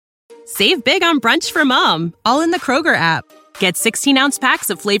Save big on brunch for mom, all in the Kroger app. Get 16-ounce packs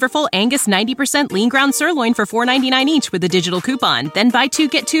of flavorful Angus 90% lean ground sirloin for $4.99 each with a digital coupon. Then buy 2,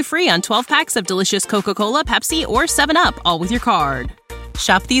 get 2 free on 12 packs of delicious Coca-Cola, Pepsi, or 7-Up, all with your card.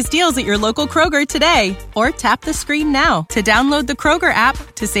 Shop these deals at your local Kroger today, or tap the screen now to download the Kroger app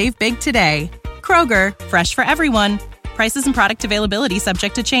to save big today. Kroger, fresh for everyone. Prices and product availability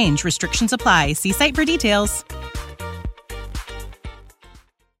subject to change. Restrictions apply. See site for details.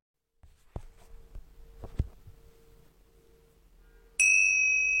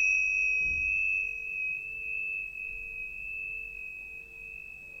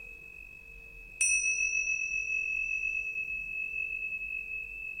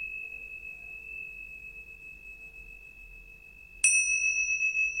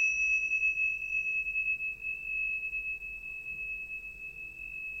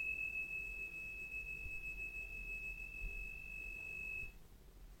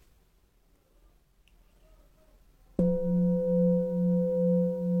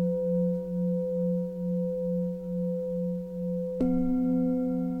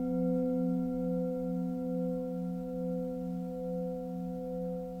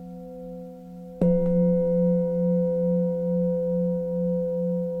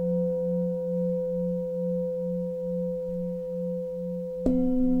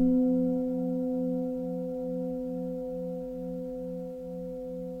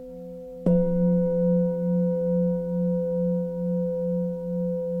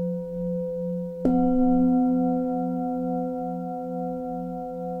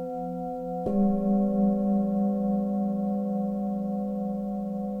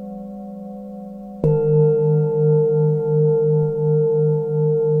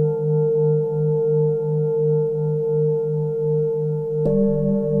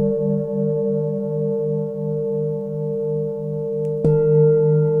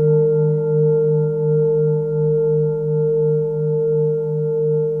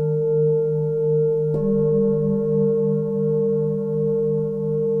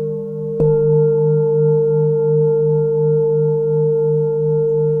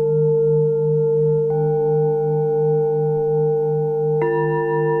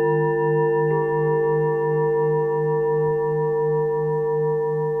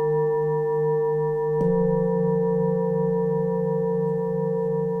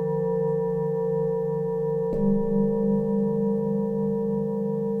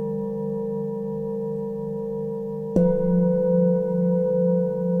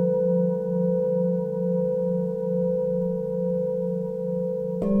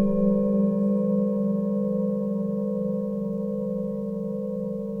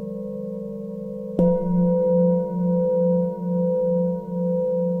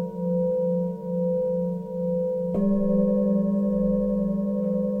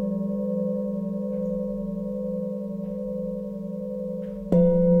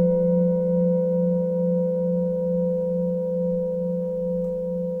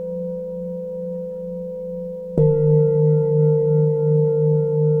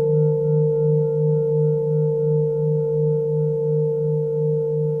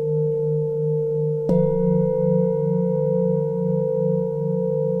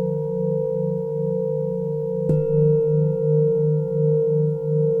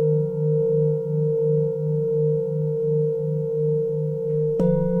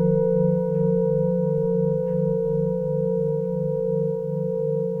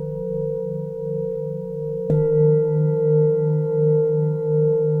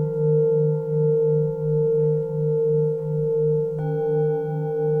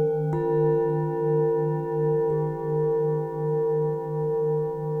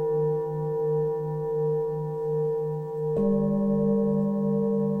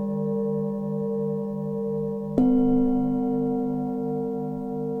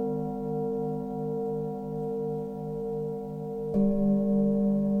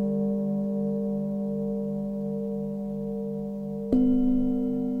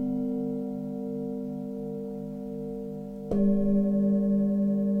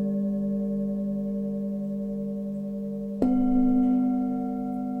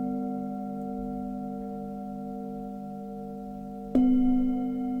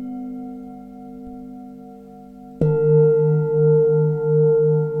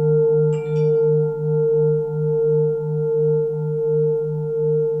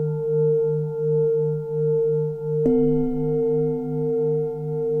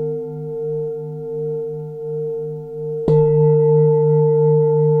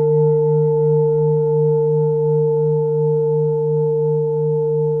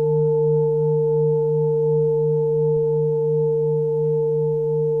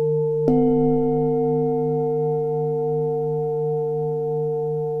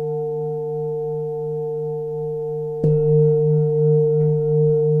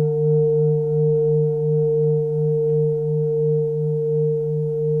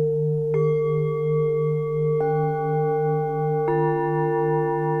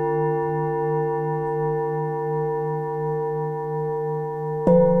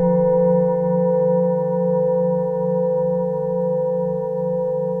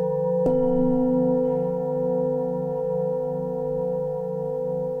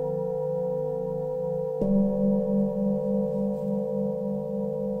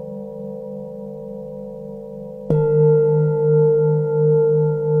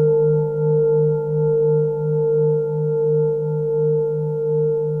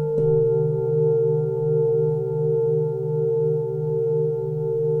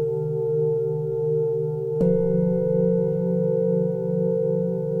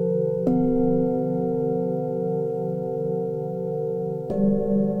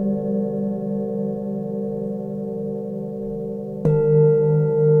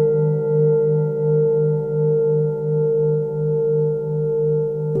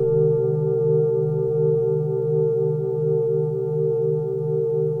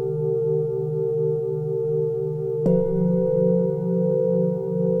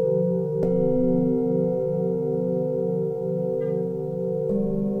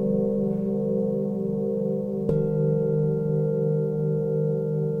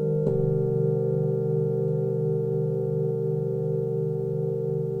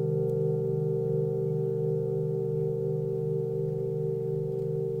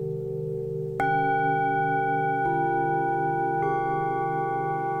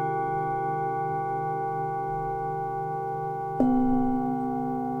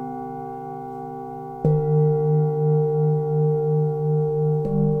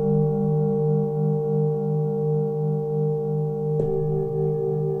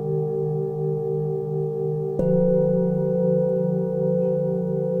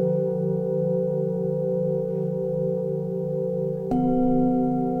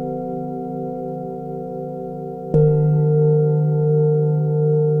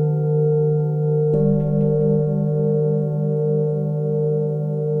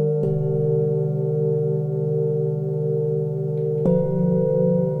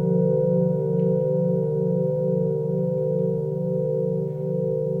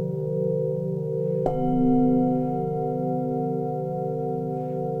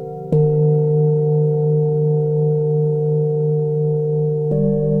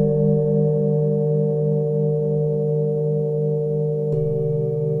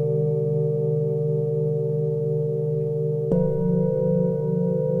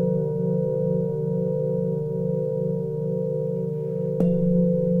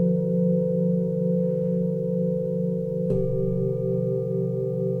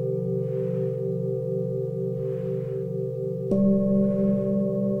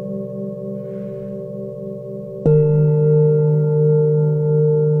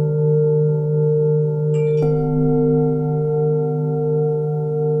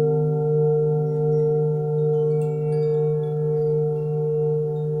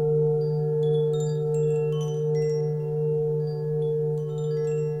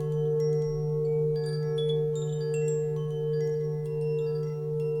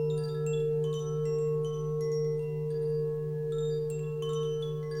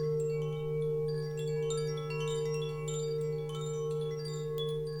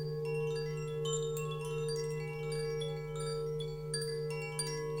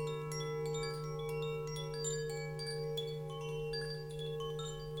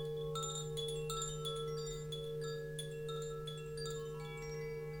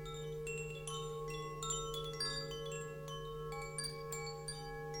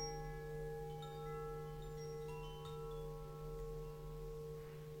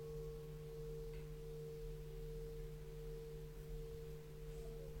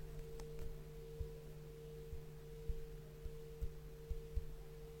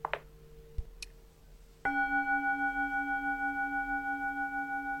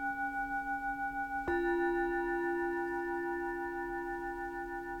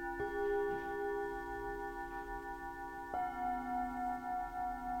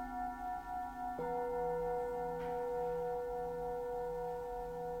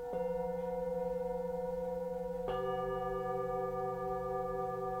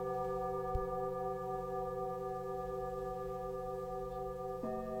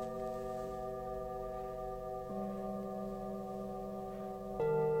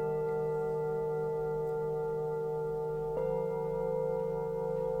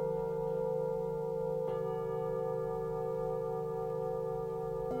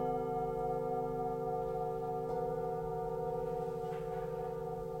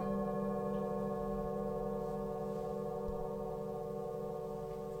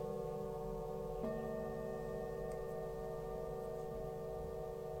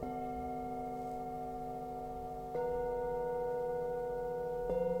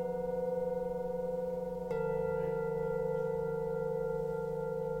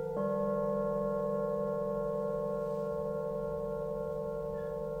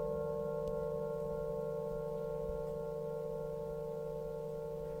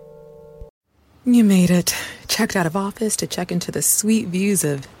 You made it. Checked out of office to check into the sweet views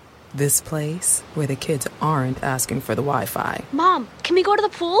of this place where the kids aren't asking for the Wi-Fi. Mom, can we go to the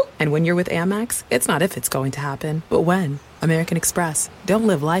pool? And when you're with Amex, it's not if it's going to happen, but when. American Express. Don't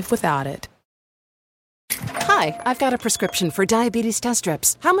live life without it. Hi, I've got a prescription for diabetes test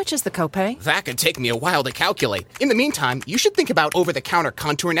strips. How much is the copay? That could take me a while to calculate. In the meantime, you should think about over-the-counter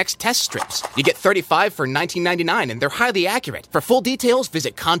Contour Next test strips. You get 35 for $19.99, and they're highly accurate. For full details,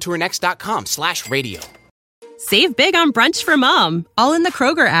 visit contournext.com/radio. Save big on brunch for mom, all in the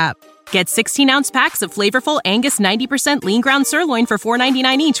Kroger app. Get 16-ounce packs of flavorful Angus 90% lean ground sirloin for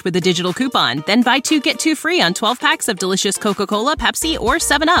 $4.99 each with a digital coupon. Then buy 2, get 2 free on 12 packs of delicious Coca-Cola, Pepsi, or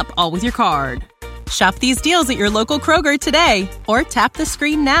 7-Up, all with your card. Shop these deals at your local Kroger today, or tap the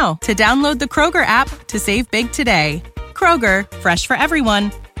screen now to download the Kroger app to save big today. Kroger, fresh for everyone.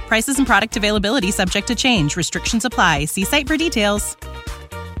 Prices and product availability subject to change. Restrictions apply. See site for details.